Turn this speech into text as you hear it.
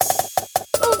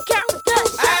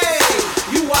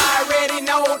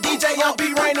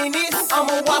I'm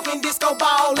a walking disco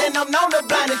ball, and I'm known to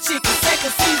blind the chicken.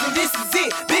 Second season, this is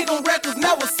it. Big on records,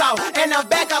 never saw. And I'm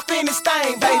back off in this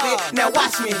thing, baby. Now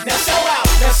watch me. Now show out.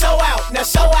 Now show out. Now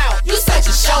show out. You such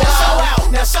a show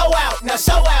out. Now show out. Now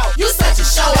show out. You such a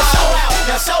show out.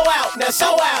 Now show out. Now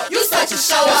show out. You such a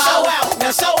show out.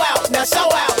 Now show out. Now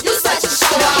show out. You such a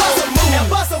show out. Now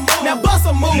bust a move. Now bust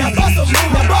a move. Now bust a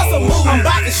move. Now bust a move. I'm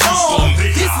about to show 'em.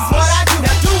 This is what I do.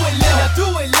 Now do it left. Now do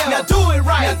it left. Now do it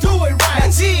right. Now do it right.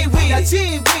 Now G with. Now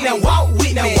G with. Now walk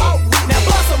with. Now walk with. Now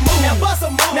bust a move. Now bust a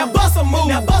move. Now bust a move.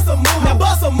 Now bust a move. Now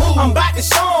bust a move. I'm about to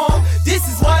show 'em. This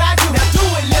is what I do. Now do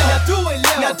it left. Now do it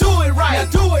left. Now do it right. Now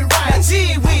do it right. Now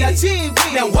G with. Now G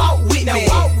with. Now walk with. Now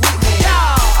walk with.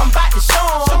 Yeah, I'm about to show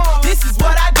 'em. This is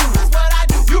what I do.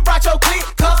 You brought your clique,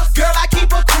 cause girl I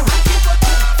keep a crew.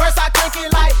 First I think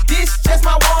it like this, just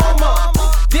my warm up.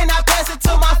 Then I pass it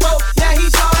to my folk, now he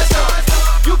charged up.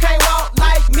 You can't walk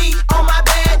like me on my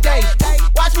bad day.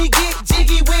 Watch me get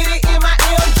jiggy with it in my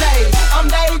MJ. I'm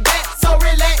laid back, so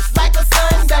relaxed like a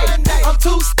Sunday. I'm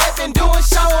two-stepping, doing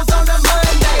shows on the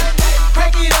Monday.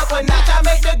 Crank it up a notch, I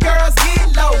make the girls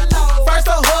get low. First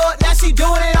a hug, now she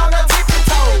doing it on her tippy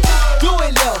toe. Do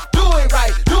it left, do it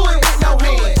right, do it with no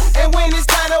hand. And when it's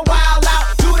time to wild out,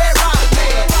 do that rock,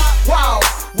 man. Wow,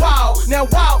 wow, now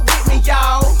walk with me,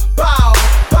 y'all. Bow,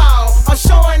 bow, I'm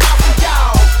showing off for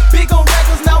y'all. Big on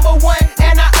records, #1,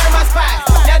 and I earn my spot.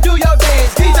 Now do your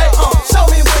dance, DJ, show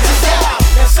me what you got.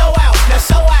 Now show out, now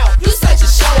show out. You such a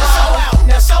show out.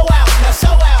 Now show out, now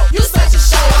show out. You such a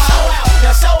show out.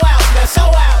 Now show out, now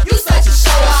show out. You such a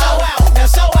show out. Now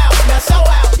show out, now show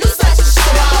out. You such a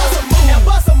show out. Now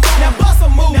bust a move, now bust a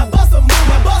move, now bust a move,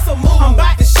 now bust a move. I'm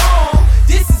about to show 'em.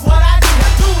 This is what I do.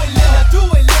 Now do it left, now do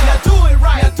it left, now do it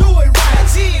right, now do it right.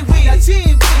 Now G with, now G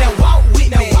with, now walk with,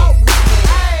 now walk with.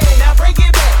 Hey, now bring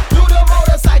it back, do the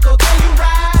motorcycle, can you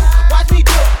ride? Watch me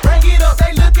do, bring it up,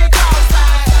 they look at Kaoss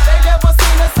side. They never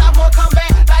seen a sophomore come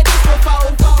back like this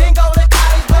before. Didn't go to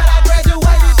college, but I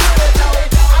graduated to the dough.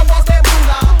 I want that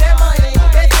moolah, that money,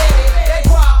 that daddy, that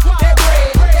guap, that bread,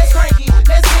 that cranky,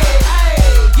 let's get it. Hey,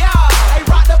 y'all, they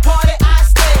rock the party, I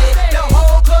steady. The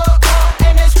whole club up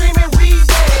and they screaming we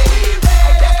ready.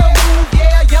 That's the move,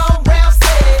 yeah, young Ralph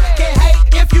said it. Can't hate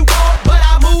if you want, but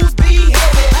our moves be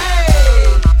heavy.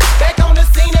 Hey, back on the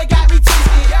scene, they got me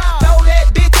twisted. Throw that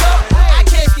bitch up, I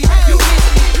catch it, you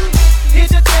missed it.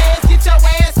 Hit your chance, get your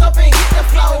ass up and hit the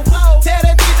floor. Tell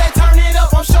the DJ turn it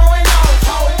up, I'm showing off.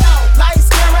 Lights,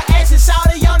 camera, action,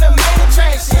 shawty on the main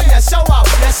attraction. Now show off,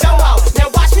 now show off. Now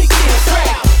watch me get it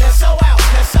cracked. Now show out,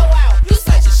 now show out. You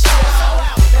such a show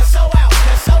out. Now show out,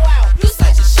 now show out. You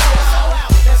such a show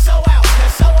out. Now show out, now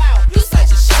show out. You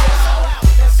such a show out.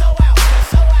 Now show out, now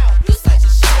show out. You such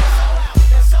a show out.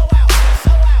 Now show out, now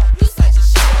show out. You such a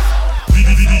show out.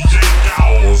 DJ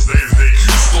Kaoss desde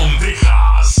Houston,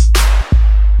 Texas.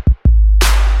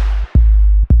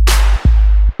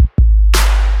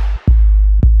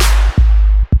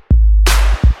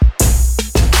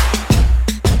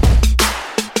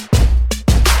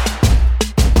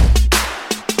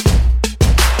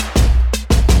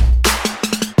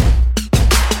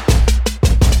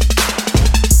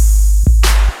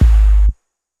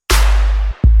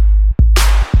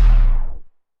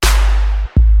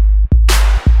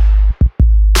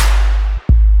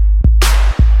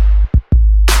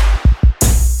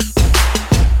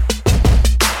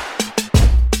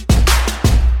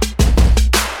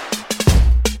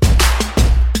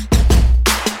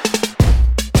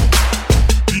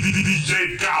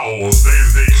 DJ Kaoss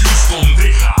desde Houston,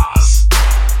 Texas.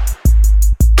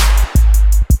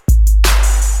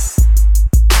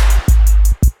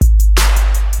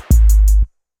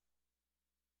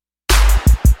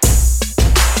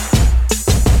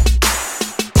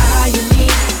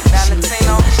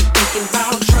 Valentino, she thinking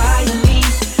about trying me.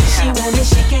 She want it,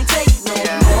 she can't take no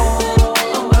more.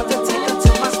 I'm about to take her to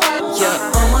my spot.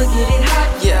 Yeah, I'ma get it hot.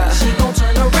 Yeah, she gon'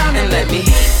 turn around and let me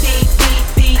beat, beat,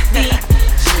 beat, beat.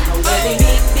 She gon' let me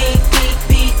beat, beat, beat,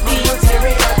 beat, beat. I'ma tear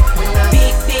it up when I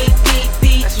beat, beat, beat,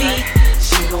 beat, beat.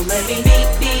 She gon' let me beat,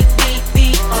 beat, beat,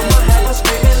 beat. I'ma have her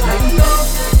screaming like go,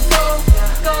 go,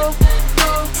 go,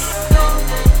 go, go,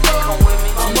 go. Come with me.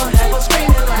 I'ma have her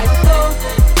screaming like go,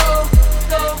 go,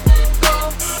 go, go,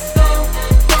 go,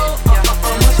 go.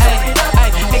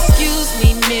 Excuse me,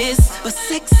 miss, but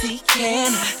sexy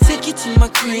can take you to my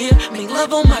crib, make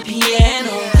love on my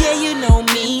piano. Yeah, you know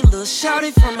me, little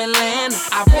shawty from Atlanta.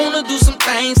 I wanna do some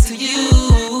things to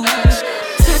you.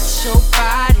 Touch your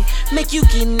body, make you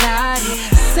get naughty.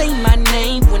 Say my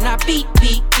name when I beat,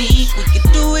 beat, beat. We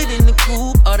can do it in the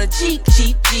coupe or the Jeep,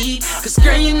 Jeep, Jeep. Cause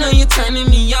girl, you know you're turning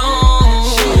me on.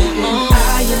 She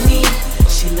eyeing me,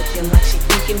 she looking like she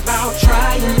thinking about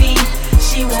trying me.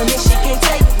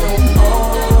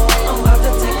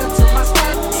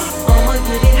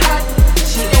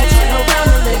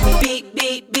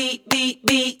 beat,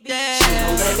 beat that. She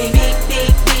gon' let me beat,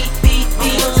 beat, beat, beat,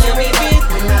 beat. Let me beat,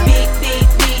 beat, beat,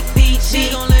 beat, beat. She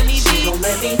gon' let me beat, gon'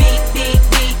 let me beat, beat,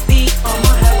 beat, beat.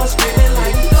 I'ma have her screaming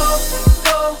like go,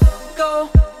 go, go,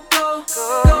 go,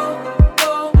 go,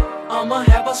 go. I'ma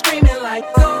have her screaming like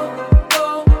go,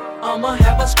 go. I'ma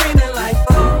have her screaming like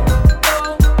go,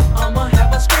 go. I'ma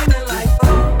have her screaming like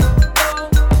go, go.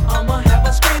 I'ma have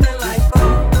her screaming like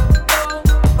go, go,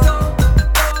 go.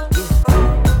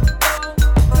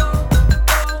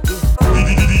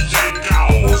 DJ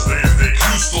Kaoss desde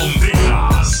Houston,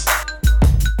 Texas.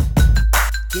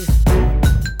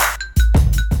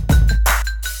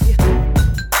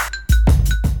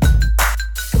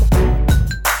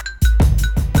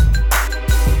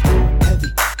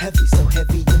 Heavy, so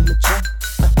heavy in the trunk.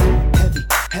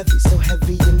 Heavy, so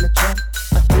heavy in the trunk.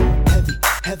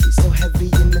 Heavy, so heavy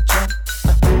in the trunk.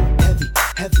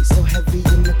 Heavy, so heavy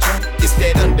in the trunk. It's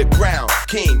that underground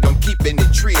king, I'm keeping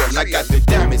it real. I got the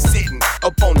diamonds sitting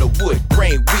up on the wood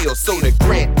grain wheel. So the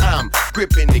grant I'm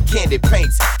gripping the candy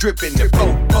paints, dripping the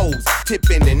photos,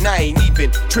 tipping, and I ain't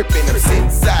even tripping. I'm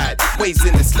sitting sideways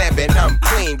in the slab and I'm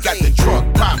clean. Got the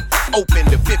trunk pop open,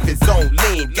 the fifth is on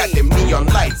lean. Got them neon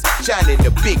lights shining,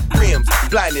 the big rims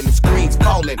blinding, the screens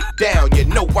falling down. You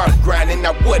know I'm grinding.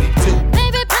 Now what it do?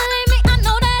 Baby, believe me, I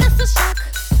know that it's a shock.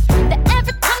 That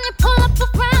every time you pull up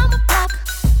around my block,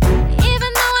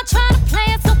 even though I try to play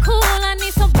it so cool, I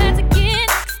need so bad to get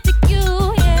next to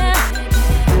you, yeah.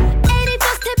 80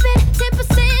 just tipping,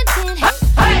 10% in.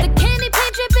 The candy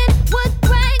paint dripping, wood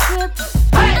grain grip.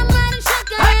 I'm riding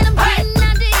shotgun and I'm getting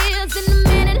ideas. In a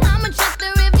minute, I'ma check the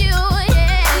review,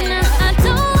 yeah. Now, I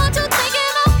don't want you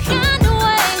thinking all kind of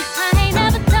way. I ain't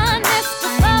never done this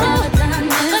before.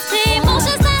 But the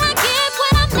emotions that I get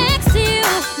when I'm next to you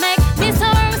make me so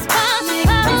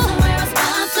irresponsible.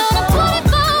 So the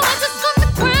 24 inches from the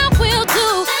ground will do.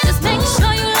 Just make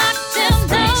sure you lock them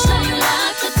down.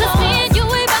 Cause me and you,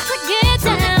 we about to get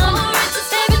down.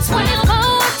 Baby, 24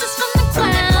 inches from the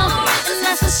ground, and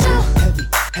that's for sure.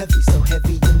 Heavy, so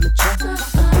heavy in the trunk.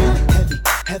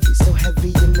 Heavy, so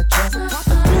heavy in the trunk.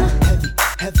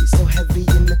 Heavy, so heavy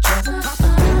in the trunk.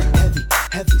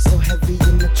 Heavy, so heavy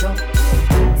in the trunk.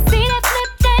 See that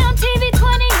flip down TV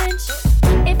 20-inch?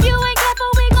 If you ain't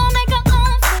careful, we gon' make our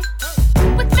own flick.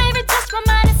 With favorite touch, my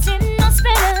mind is sitting on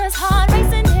spinners, heart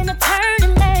racing in a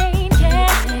turning lane, yeah.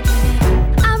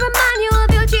 I remind you of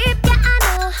your Jeep, yeah, I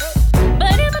know.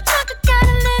 But in my truck, I got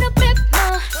a little bit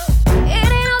more. It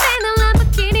ain't no thing, the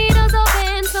Lamborghini doors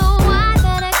open so wide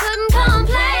that I couldn't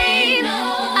complain.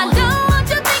 I don't want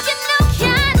you thinking no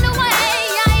kind of way.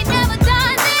 I ain't never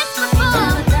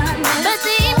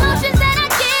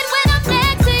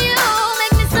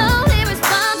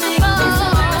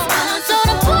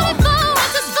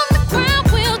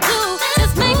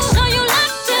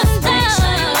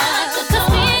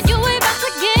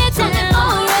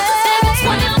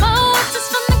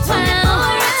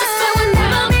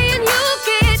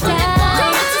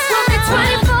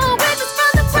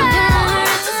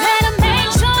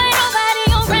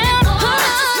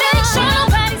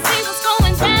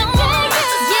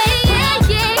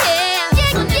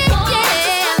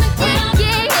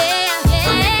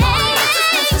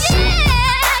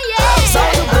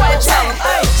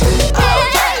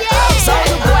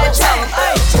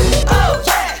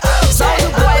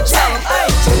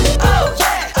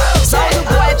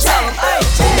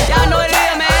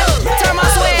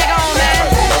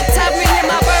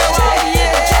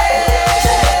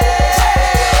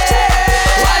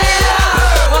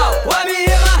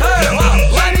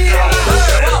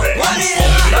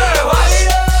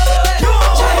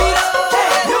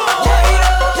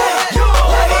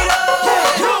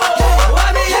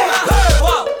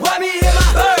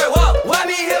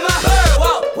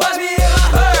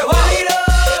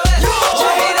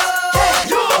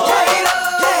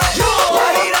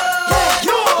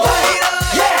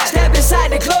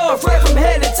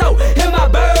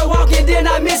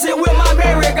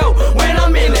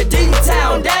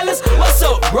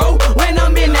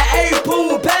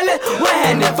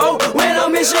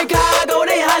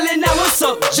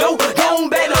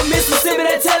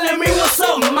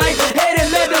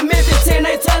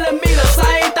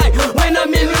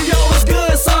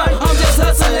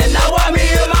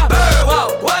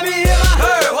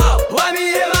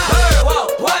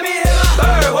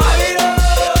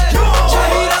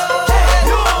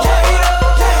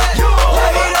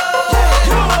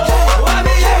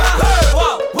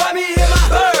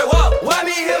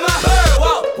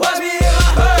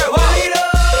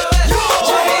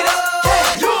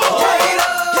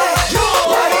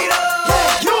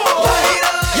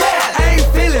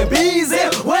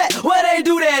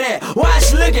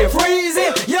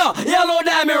freezing. Yeah, yellow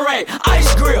diamond ring,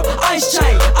 ice grill, ice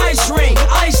chain, ice ring,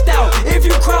 iced out. If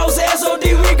you cross SOD,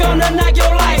 we gonna knock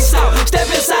your lights out. Step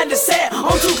inside the set,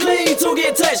 I'm too clean to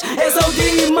get touched.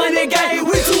 SOD money gang,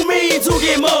 we too mean to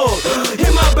get mugged.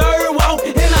 Hit my bird walk,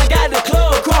 and I got the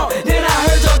club crunk. Then I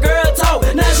heard your girl talk,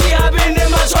 now she hopping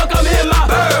in my truck, I'm in my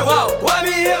bird walk. Why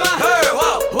me in my bird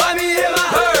walk? Why me in my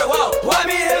bird walk? Why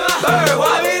me in my bird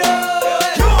walk? Why me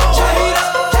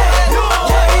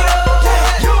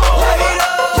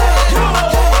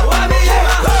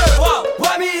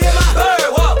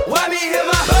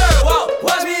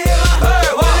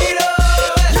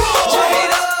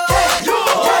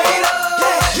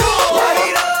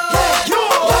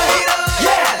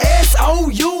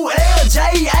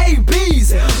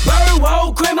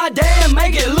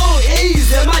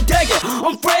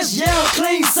I'm fresh, yeah, I'm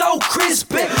clean, so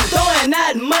crispy. Throwing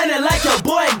that money like your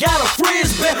boy got a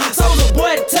frisbee. Soulja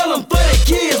Boy, tell him for the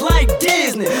kids like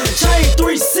Disney. Chain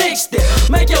 360,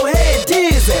 make your head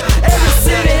dizzy. Every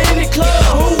city in the club,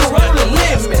 who rollin'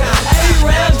 with me?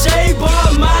 A-Rap,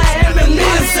 J-Bar, Miami,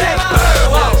 Mississippi. Bird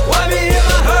walk, why me in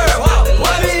my bird walk?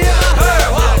 Why me in my bird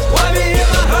walk? Why me in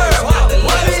my bird walk?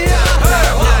 Why me in my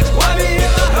bird walk? Why me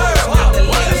in my bird walk?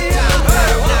 Why me in my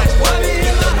bird walk? Why me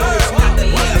in my bird walk?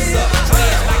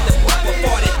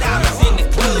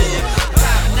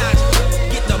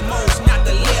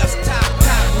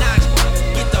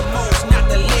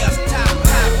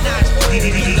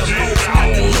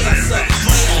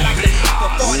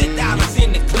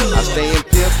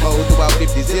 Throughout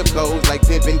 50 zip codes like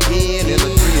pimpin' Ken in a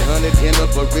 300 dinner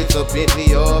for rich or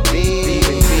Bentley or Bean.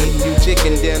 Feeding you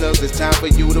chicken dinners, it's time for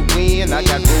you to win. I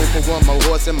got room for one more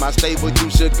horse in my stable, you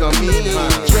should come in.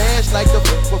 Trash like the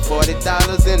for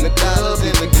 $40 in the club.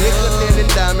 In the nickel and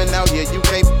diamond out here, you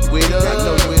can't with us. I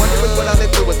know you wondering what all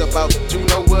that do was about, but you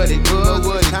know what it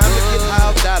was. Time to get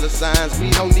high dollar signs, we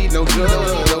don't need no drugs.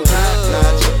 No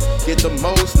top-notch. Get the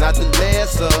most, not the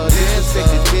lesser. This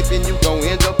is pimpin', you gon'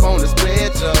 end up on the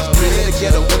stretcher. Really to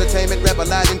get a entertainment rap a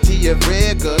lot into your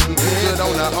records. We good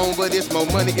on our own, but it's more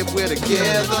money if we're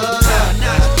together. Top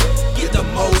notch, get the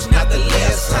most, not the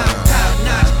less. Top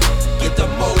notch, get the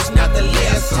most, not the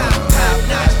less. Top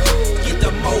notch, get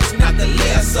the most, not the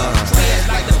less. Trash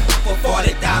like the for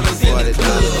 $40 in the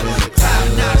club. Top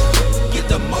notch, get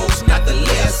the most, not the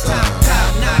less.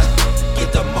 Top notch,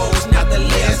 get the most, not the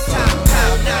less. Top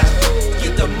notch,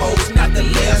 get the most, not the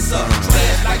less.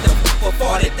 Trash like the for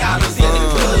 $40 in the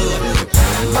club.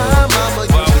 My mama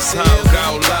used to Tom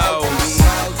Kaoss,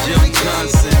 Jim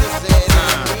Johnson,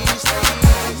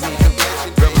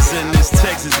 representing this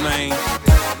Texas, man.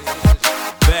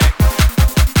 Back.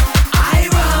 I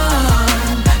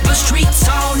run the streets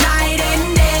all night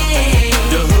and day.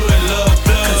 The hood love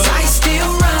thug. 'Cause I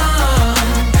still run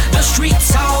the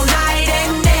streets all night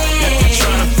and day. If you're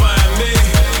trying to find me,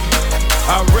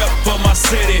 I rep for my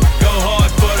city, go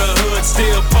hard for the hood,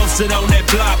 still posted on that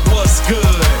block, what's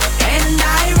good? And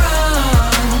I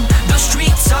run the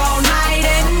streets all night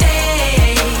and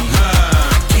day.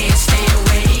 Can't stay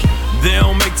away. They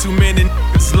don't make too many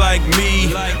niggas like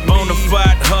me.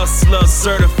 Bonafide hustler,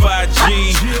 certified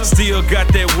G. Still got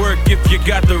that work if you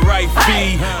got the right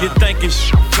fee. You thinking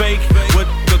fake, what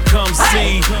come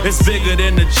see? It's bigger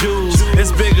than the jewels,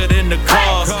 it's bigger than the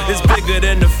cars, it's bigger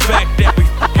than the fact that we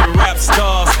fucking rap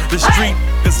stars. The street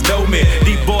niggas know me,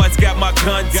 these boys got my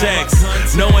contacts.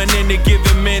 Knowing in a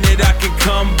given minute I can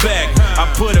come back. I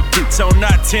put a bitch on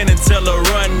not 10 and tell her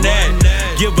run that.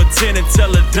 Give her 10 and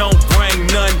tell her don't bring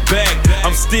none back.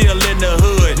 I'm still in the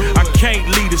hood, I can't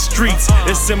leave the streets.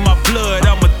 It's in my blood,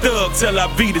 I'm a thug till I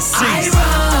be I deceased.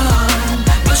 run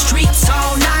the streets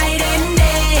all night and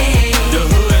day. The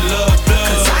hood love thug.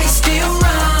 'Cause I still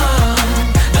run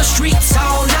the streets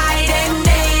all night and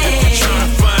day. Tryna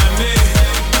find me,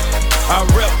 I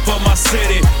rep for my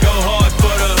city, go hard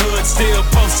for the hood, still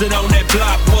posted on that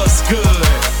block, what's good?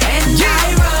 And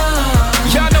I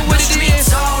run. Y'all know what it is.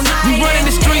 We running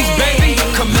the streets, baby.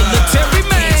 Come military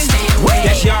man.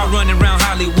 That's y'all running around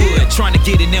Hollywood, trying to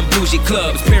get in them bougie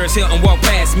clubs. Paris Hilton walked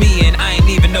past me and I ain't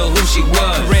even know who she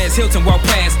was. Perez Hilton walked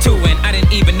past too and I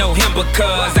didn't even know him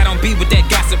because I don't be with that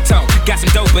gossip talk. Got some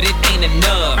dope, but it ain't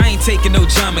enough. I ain't taking no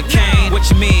John McCain. What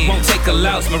you mean? Won't take a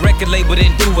loss. My record label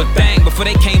didn't do a thing. Before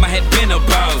they came, I had been a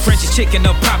boss. Frenchie chicken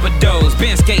up Papa Do's.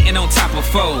 Been skating on top of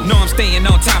foes. Know I'm staying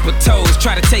on top of toes.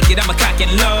 Try to take it, I'm a cock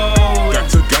and load.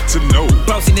 Got to know.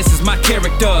 Bossiness is my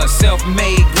character.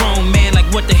 Self-made grown man, like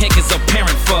what the heck is a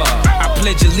parent for? I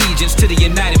pledge allegiance to the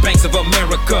United Banks of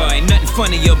America. Ain't nothing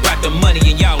funny about the money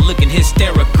and y'all looking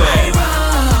hysterical. I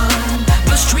run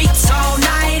the streets all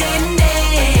night and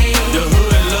day. The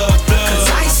hood love thug. 'Cause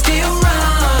I still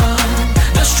run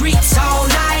the streets all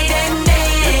night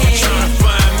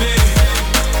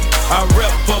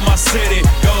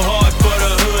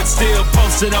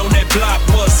posted on that block,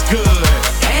 what's good?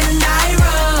 And I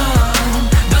run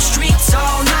the streets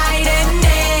all night and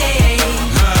day.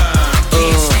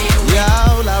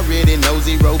 Y'all already know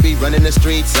Zero be running the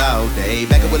streets all day.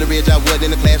 Back at Willow Ridge, I was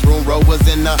in the classroom, Row was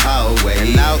in the hallway.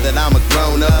 And now that I'm a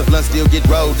grown up, the blunt still get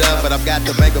rolled up. But I've got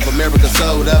the Bank of America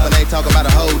sold up, and ain't talking about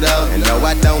a hold up. And no,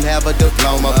 I don't have a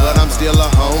diploma, but I'm still a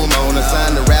homeowner.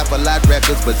 Signed to Rap a Lot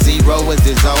Records, but Zero is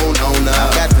his own owner. I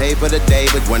got paid for the day,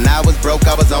 but when I was broke,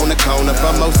 I was on the corner.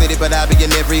 From Mo City, but I be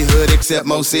in every hood except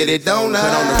Mo City, don't I?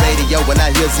 Put on the radio when I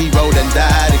hear Zero done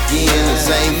died again. The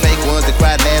same fake ones that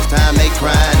cried last time, they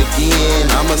crying again.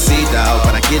 I'm a C-Dog,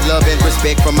 but I get love and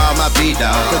respect from all my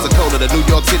B-Dogs. Pensacola to New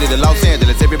York City to Los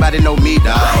Angeles, everybody know me,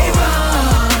 dog. I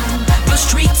run the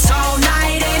streets all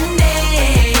night and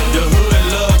day. The hood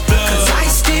love thug. 'Cause I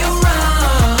still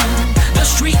run the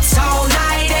streets all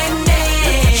night and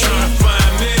day. Tryna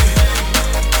find me.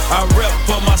 I rep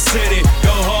for my city,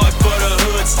 go hard for the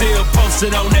hood, still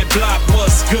posted on that block.